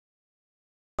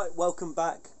Right, welcome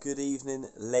back. Good evening,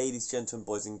 ladies, gentlemen,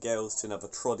 boys and girls, to another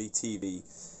Troddy TV.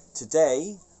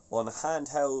 Today, on a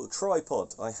handheld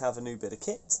tripod, I have a new bit of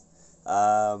kit.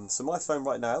 So my phone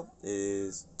right now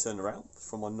is turned around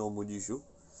from my normal usual.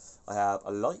 I have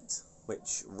a light,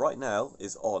 which right now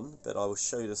is on, but I will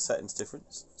show you the settings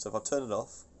difference. So if I turn it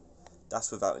off,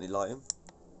 that's without any lighting.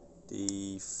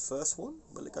 The first one,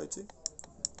 will it go to?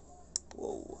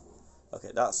 Whoa.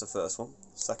 Okay, that's the first one.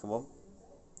 Second one.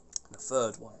 And the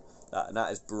third one.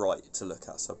 That is bright to look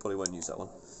at, so I probably won't use that one.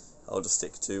 I'll just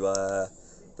stick to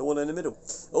the one in the middle.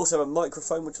 Also a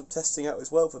microphone, which I'm testing out as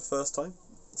well for the first time.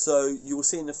 So you will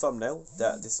see in the thumbnail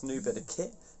that this new bit of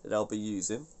kit that I'll be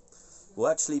using will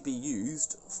actually be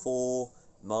used for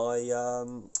my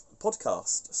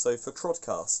podcast. So for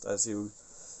TroddCast, as you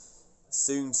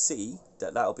soon see,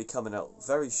 that will be coming out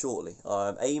very shortly.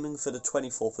 I'm aiming for the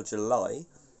 24th of July.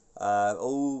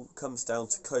 All comes down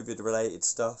to COVID related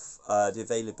stuff, the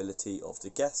availability of the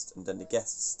guest, and then the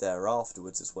guests there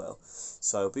afterwards as well.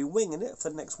 So I'll be winging it for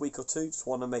the next week or two. Just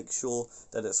want to make sure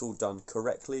that it's all done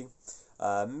correctly.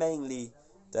 Mainly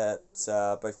that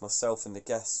both myself and the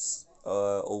guests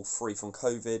are all free from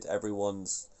COVID.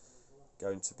 Everyone's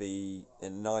going to be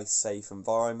in a nice, safe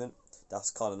environment. That's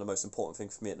kind of the most important thing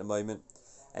for me at the moment.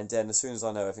 And then as soon as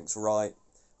I know everything's right,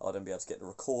 I'll then be able to get the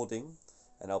recording,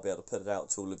 and I'll be able to put it out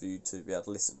to all of you to be able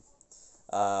to listen.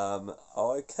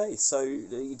 Okay, so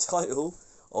the title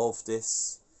of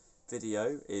this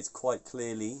video is quite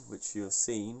clearly, which you have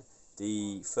seen,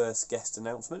 the first guest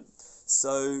announcement.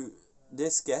 So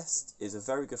this guest is a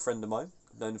very good friend of mine.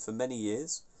 I've known him for many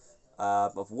years.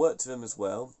 I've worked with him as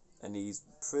well, and he's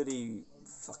pretty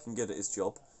fucking good at his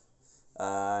job.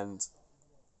 And,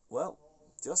 well,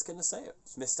 just going to say it.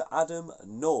 It's Mr. Adam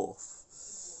North.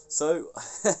 So,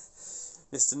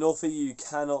 Mr. Northy, you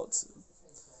cannot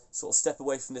sort of step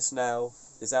away from this now.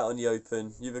 It's out in the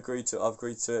open. You've agreed to it. I've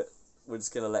agreed to it. We're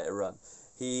just going to let it run.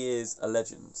 He is a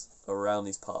legend around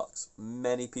these parks.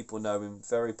 Many people know him.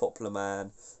 Very popular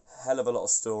man. Hell of a lot of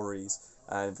stories.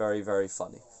 And very, very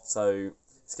funny. So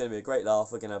it's going to be a great laugh.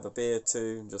 We're going to have a beer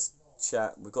too and just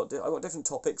chat. I've got different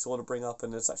topics I want to bring up.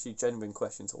 And there's actually genuine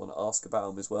questions I want to ask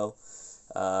about him as well.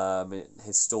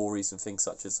 His stories and things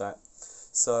such as that.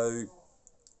 So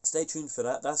stay tuned for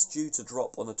that. That's due to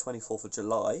drop on the 24th of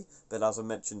July, but as I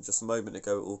mentioned just a moment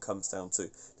ago, it all comes down to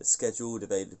the schedule, the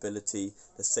availability,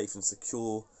 the safe and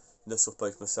secureness of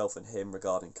both myself and him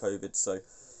regarding COVID. So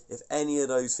if any of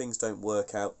those things don't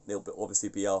work out, it'll obviously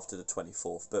be after the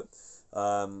 24th, but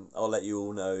I'll let you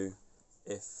all know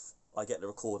if I get the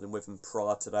recording with him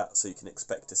prior to that, so you can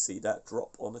expect to see that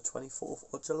drop on the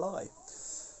 24th of July.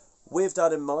 With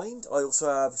that in mind, I also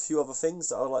have a few other things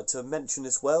that I'd like to mention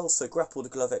as well. So Grapple the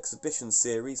Glove exhibition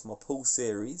series, my pool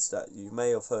series that you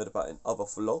may have heard about in other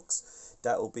vlogs,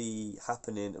 that will be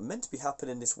happening, meant to be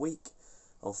happening this week.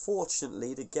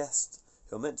 Unfortunately, the guest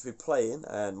who I'm meant to be playing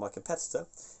and my competitor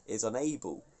is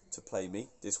unable to play me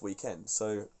this weekend.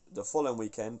 So the following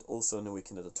weekend, also on the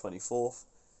weekend of the 24th,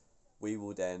 we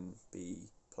will then be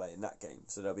playing that game.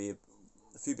 So there'll be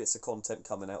a few bits of content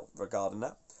coming out regarding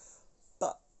that.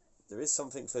 There is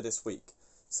something for this week.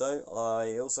 So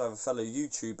I also have a fellow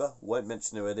YouTuber, won't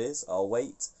mention who it is, I'll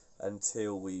wait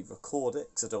until we record it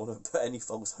because I don't want to put any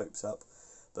false hopes up.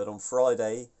 But on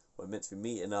Friday we're meant to be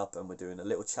meeting up and we're doing a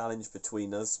little challenge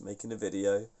between us, making a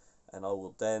video, and I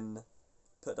will then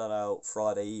put that out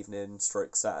Friday evening /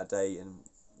 Saturday, and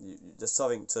there's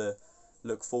something to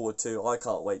look forward to. I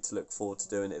can't wait to look forward to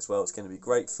doing it as well. It's going to be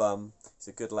great fun. He's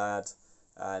a good lad,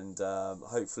 and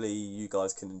hopefully you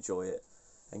guys can enjoy it,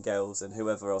 and girls and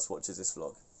whoever else watches this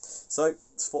vlog. So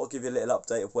just thought I'd give you a little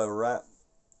update of where we're at.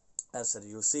 As I said,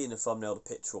 you'll see in the thumbnail the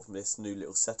picture from this new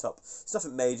little setup. It's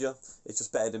nothing major, it's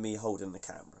just better than me holding the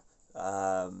camera.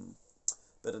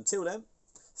 But until then,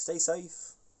 stay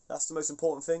safe. That's the most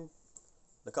important thing.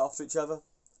 Look after each other,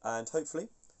 and hopefully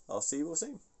I'll see you all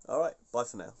soon. Alright, bye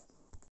for now.